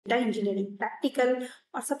Data engineering practical.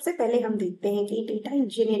 और सबसे पहले हम देखते हैं कि डेटा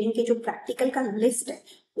इंजीनियरिंग के जो प्रैक्टिकल का लिस्ट है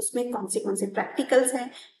उसमें कौन से प्रैक्टिकल्स हैं,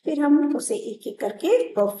 फिर हम उसे एक एक करके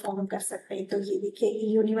परफॉर्म कर सकते हैं। तो ये देखिए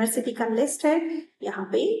यूनिवर्सिटी का लिस्ट है। यहाँ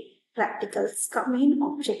पे प्रैक्टिकल्स का मेन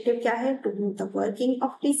ऑब्जेक्टिव क्या है? To know the working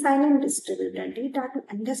of प्रीसाइल and distributed data, to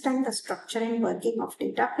understand the structure and working of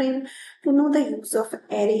data frame, to know the use of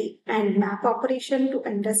array and map operation, to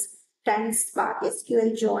understand Spark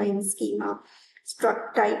SQL join schema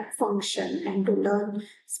struct type function, and to learn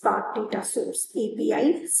Spark data source API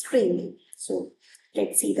streaming. So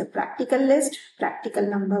let's see the practical list. Practical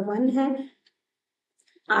number 1 है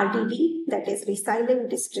RDD, that is resilient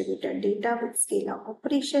distributed data with Scala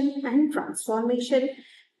operation and transformation.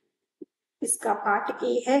 इसका part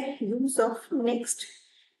A है use of next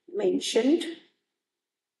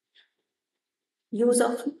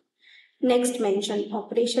mentioned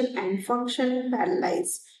operation and function, parallelize,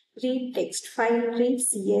 read text file, read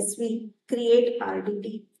CSV, create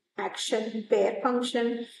RDD action pair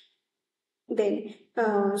function, then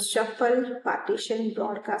shuffle, partition,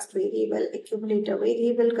 broadcast variable, accumulator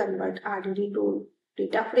variable, convert RDD to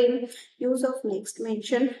data frame, use of next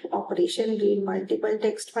mention operation, read multiple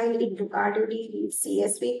text file into RDD, read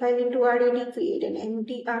CSV file into RDD, create an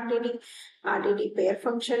empty RDD pair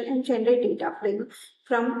function, and generate data frame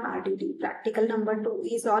from RDD. Practical number 2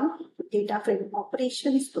 is on data frame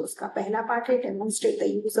operations. तो उसका पहला part है demonstrate the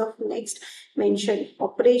use of next mention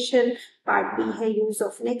operation. Part B है use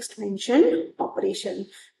of next mention operation.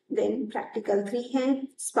 Then practical 3 है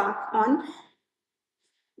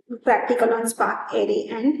practical on Spark array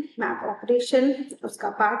and map operation. उसका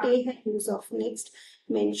part A है use of next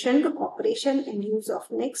mentioned operation and use of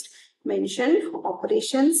next mentioned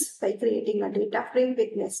operations by creating a data frame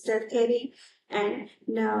with nested array and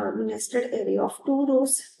nested array of 2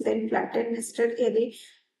 rows, then flatten nested array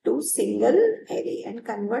to single array and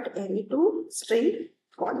convert array to string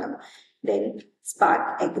column. Then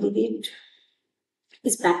Spark aggregate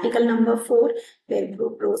is practical number 4, where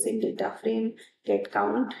group rows in data frame get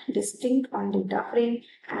count distinct on data frame,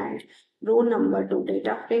 and row number to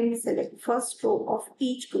data frame, select first row of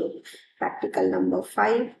each group. Practical number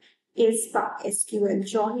 5 is Spark SQL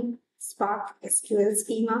join, Spark SQL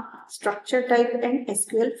schema, structure type, and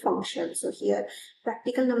SQL function. So here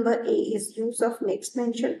practical number A is use of next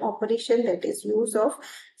mention operation, that is use of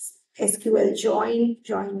SQL join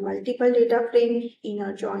multiple data frame,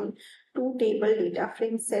 inner join two table data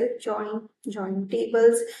frame, self join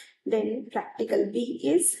tables. Then practical B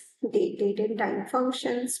is date and time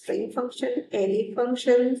function, string function, array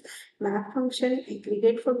functions, map function,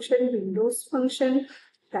 aggregate function, windows function.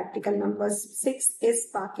 Practical number 6 is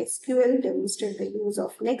Spark SQL, demonstrate the use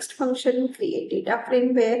of next function, create data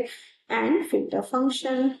frame where, and filter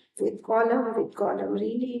function with column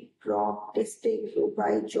delete, drop, distinct, group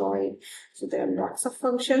by, join. So there are lots of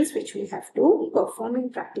functions which we have to perform in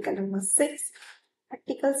practical number 6.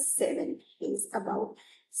 Practical 7 is about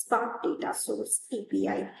Spark data source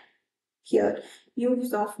API. Here,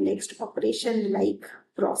 use of next operation like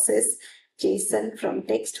process JSON from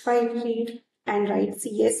text file, read and write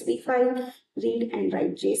CSV file, read and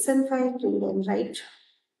write JSON file, read and write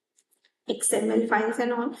XML files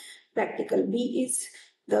and all. Practical B is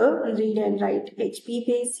the read and write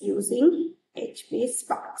HBase using HBase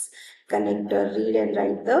Sparks. Connector, read and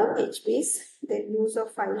write the HBase. Then use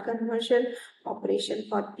of file conversion operation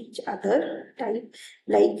for each other type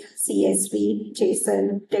like CSV,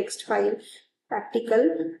 JSON, text file. Practical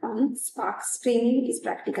on Spark streaming is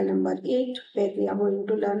practical number 8, where we are going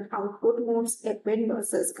to learn output modes, append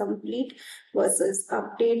versus complete versus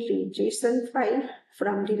update, read JSON file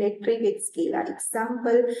from directory with Scala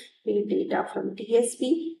example, read data from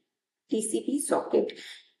TCP socket,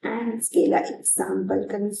 and Scala example,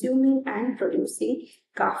 consuming and producing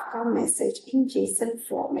Kafka message in JSON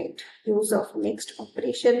format. Use of next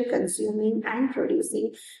operation, consuming and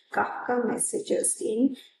producing Kafka messages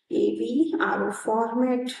in AVRO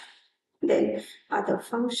format. Then other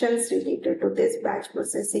functions related to this, batch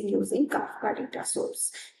processing using Kafka data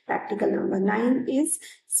source. Practical number 9 is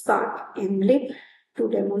Spark mlib, to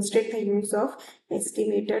demonstrate the use of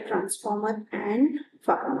estimator, transformer, and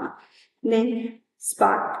pharma. Then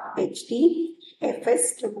Spark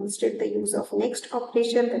HDFS, demonstrate the use of next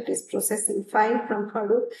operation, that is processing file from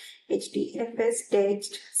Hadoop, HDFS,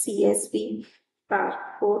 text, CSV,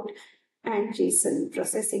 barcode, and JSON,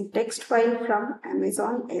 processing text file from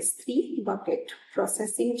Amazon S3 bucket,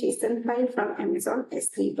 processing JSON file from Amazon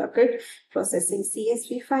S3 bucket, processing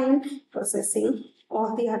CSV file, processing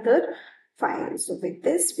all the other files. So with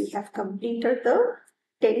this, we have completed the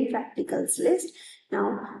 10 practicals list.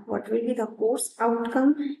 Now, what will be the course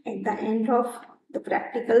outcome at the end of the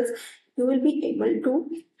practicals, you will be able to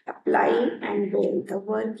apply and build the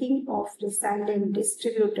working of resilient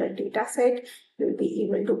distributed data set. You will be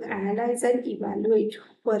able to analyze and evaluate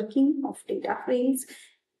working of data frames.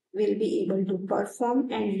 Will be able to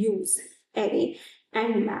perform and use array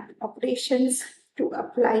and map operations to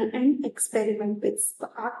apply and experiment with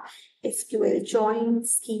Spark, SQL join,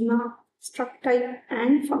 schema, struct type,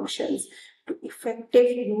 and functions to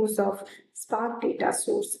effective use of Spark data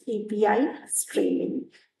source API streaming.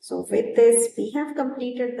 So with this, we have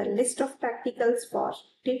completed the list of practicals for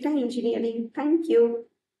data engineering. Thank you.